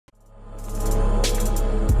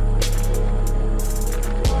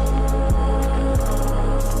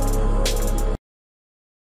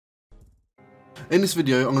In this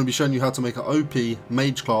video, I'm going to be showing you how to make an OP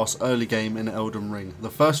Mage class early game in Elden Ring. The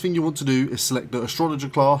first thing you want to do is select the Astrologer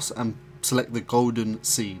class and select the Golden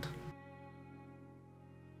Seed.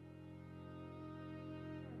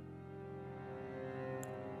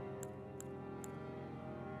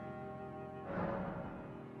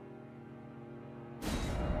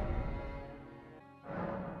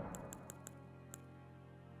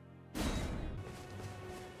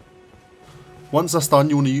 Once that's done,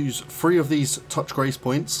 you want to use 3 of these touch grace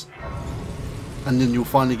points, and then you'll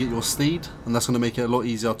finally get your steed, and that's going to make it a lot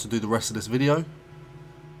easier to do the rest of this video.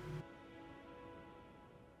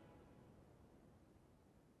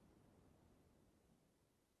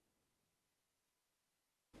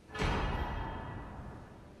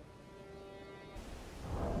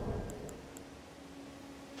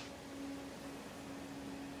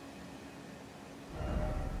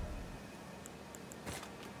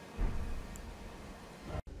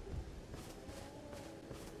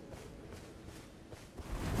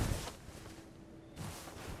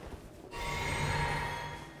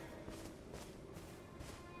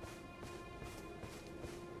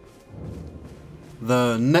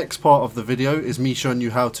 The next part of the video is me showing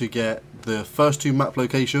you how to get the first 2 map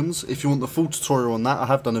locations. If you want the full tutorial on that, I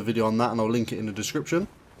have done a video on that and I'll link it in the description.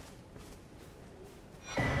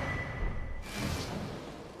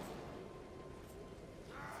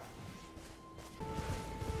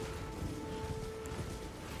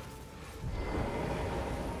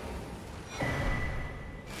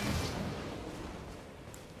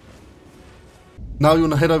 Now you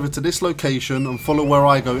want to head over to this location and follow where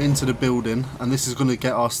I go into the building, and this is going to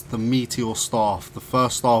get us the meteor staff, the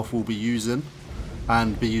first staff we'll be using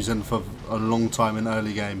and be using for a long time in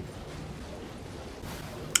early game.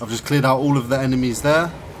 I've just cleared out all of the enemies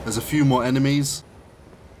there. There's a few more enemies.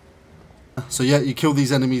 So yeah, you kill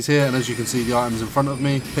these enemies here, and as you can see the items in front of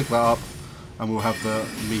me, pick that up and we'll have the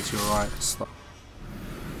meteorite stuff.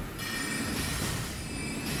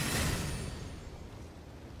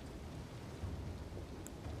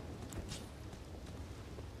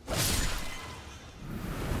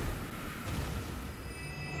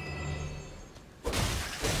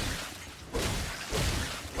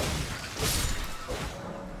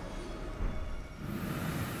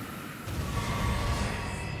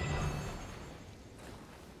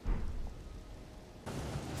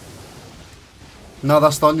 Now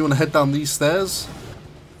that's done, you want to head down these stairs,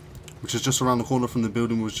 which is just around the corner from the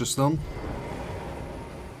building we was just on.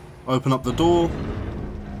 Open up the door,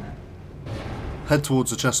 head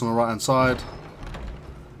towards the chest on the right hand side,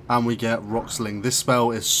 and we get Rock Sling. This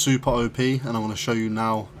spell is super OP, and I want to show you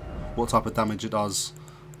now what type of damage it does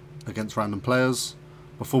against random players.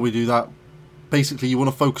 Before we do that, basically you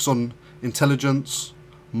want to focus on intelligence,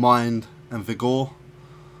 mind and vigor.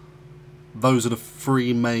 Those are the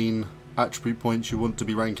 3 main attribute points you want to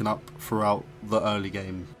be ranking up throughout the early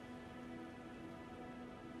game.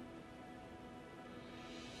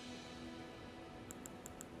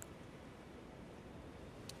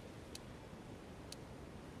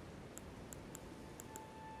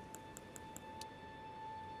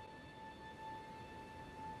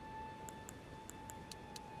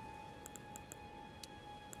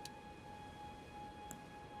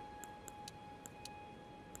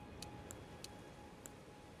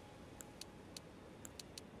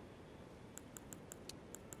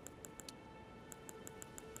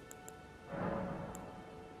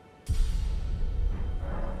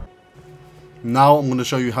 Now I'm going to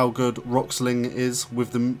show you how good Rock Sling is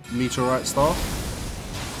with the meteorite staff.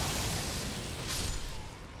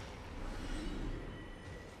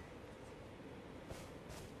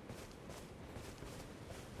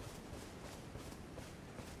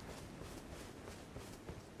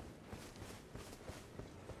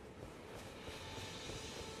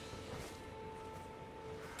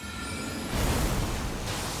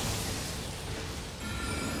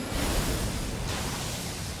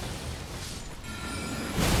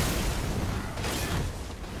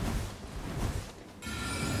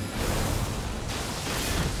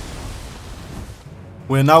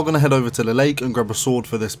 We're now going to head over to the lake and grab a sword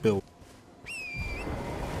for this build.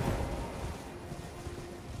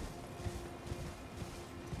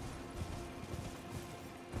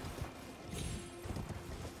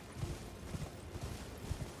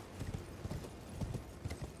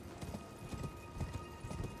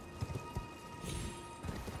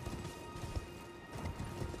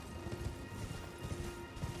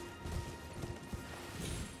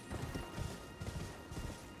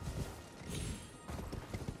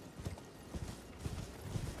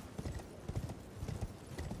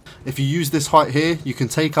 If you use this height here, you can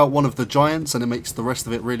take out one of the giants and it makes the rest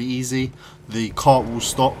of it really easy. The cart will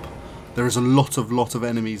stop There is a lot of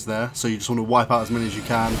enemies there, so you just want to wipe out as many as you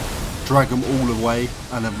can, drag them all away,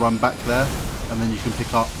 and then run back there, and then you can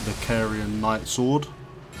pick up the Carian Knight Sword.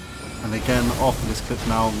 And again, after this clip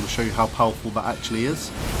now, I'm going to show you how powerful that actually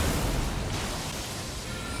is.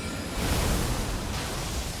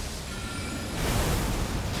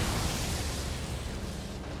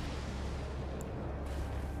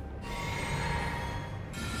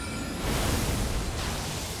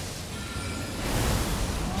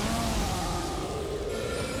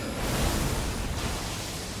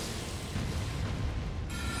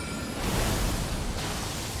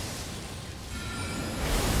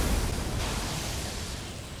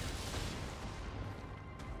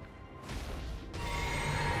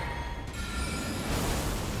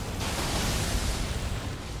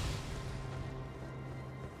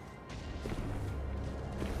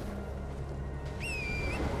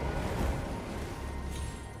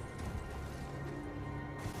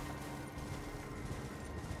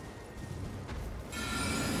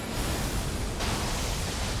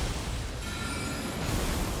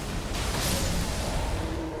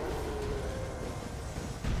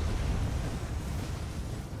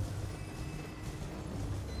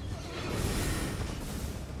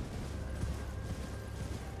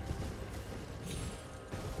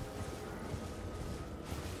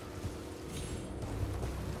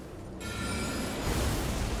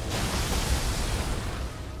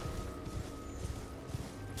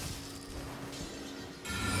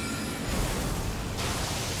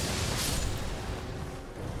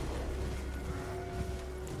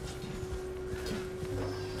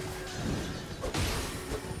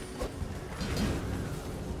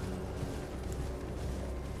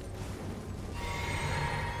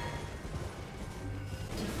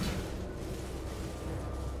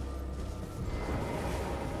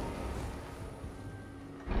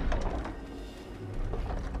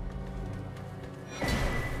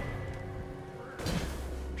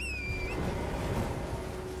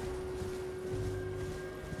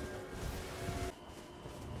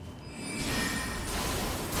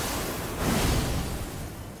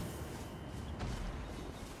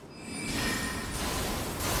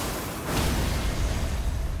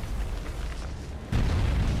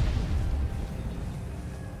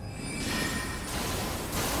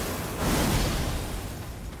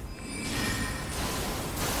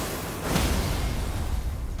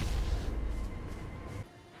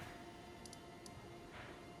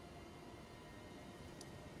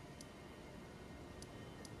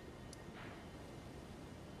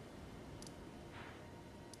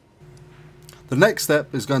 The next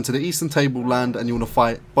step is going to the Eastern Tableland, and you want to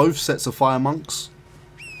fight both sets of Fire Monks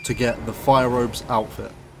to get the Fire Robes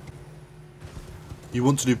outfit. You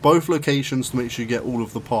want to do both locations to make sure you get all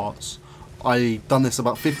of the parts. I done this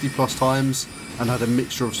about 50 plus times and had a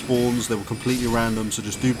mixture of spawns. They were completely random, so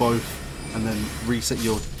just do both and then reset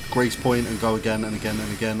your grace point and go again and again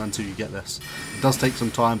and again until you get this. It does take some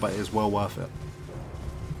time, but it is well worth it.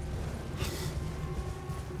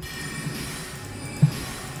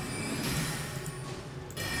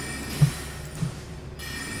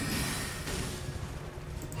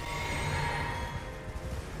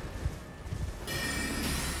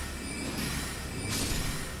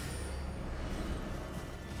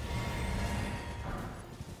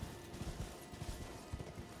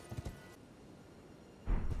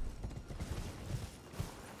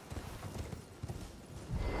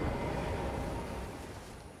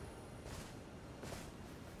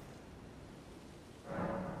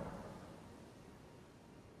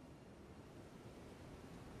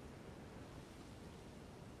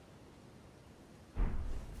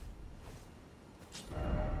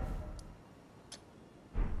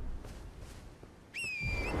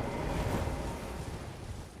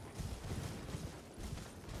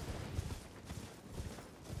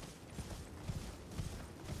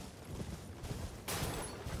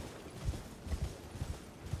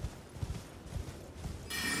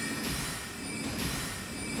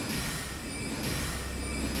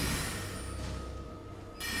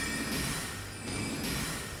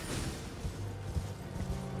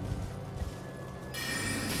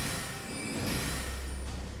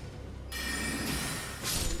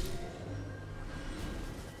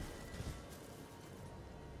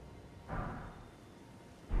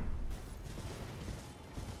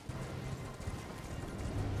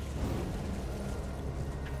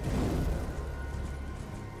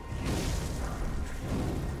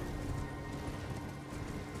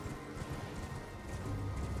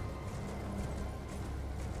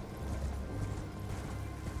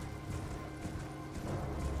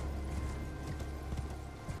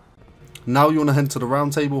 Now you want to head to the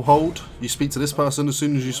round table hold. You speak to this person as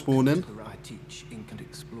soon as you spawn in.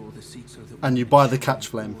 And you buy the catch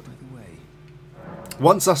flame.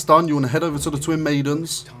 Once that's done, you want to head over to the Twin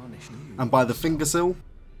Maidens and buy the finger seal.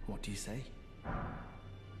 What do you say?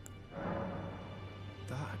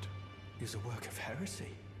 That is a work of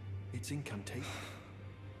heresy. It's incantation.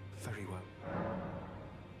 Very well.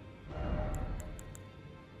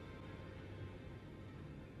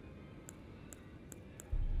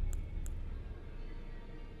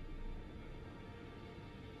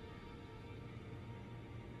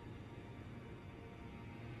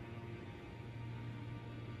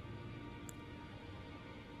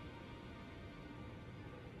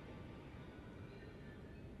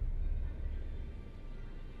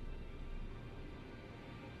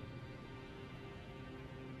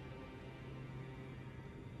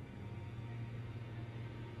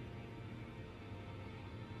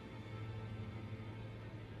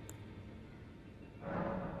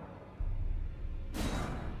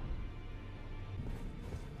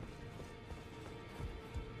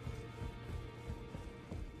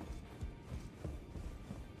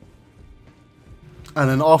 And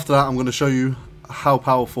then after that, I'm going to show you how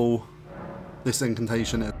powerful this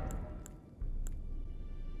incantation is.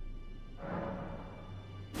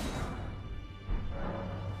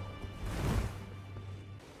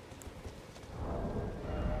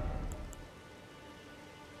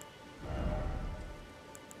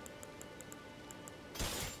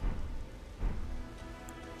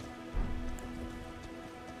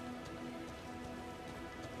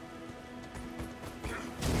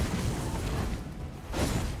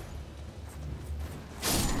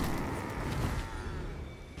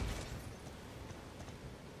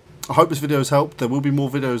 I hope this video has helped. There will be more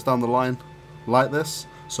videos down the line like this,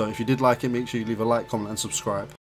 so if you did like it, make sure you leave a like, comment and subscribe.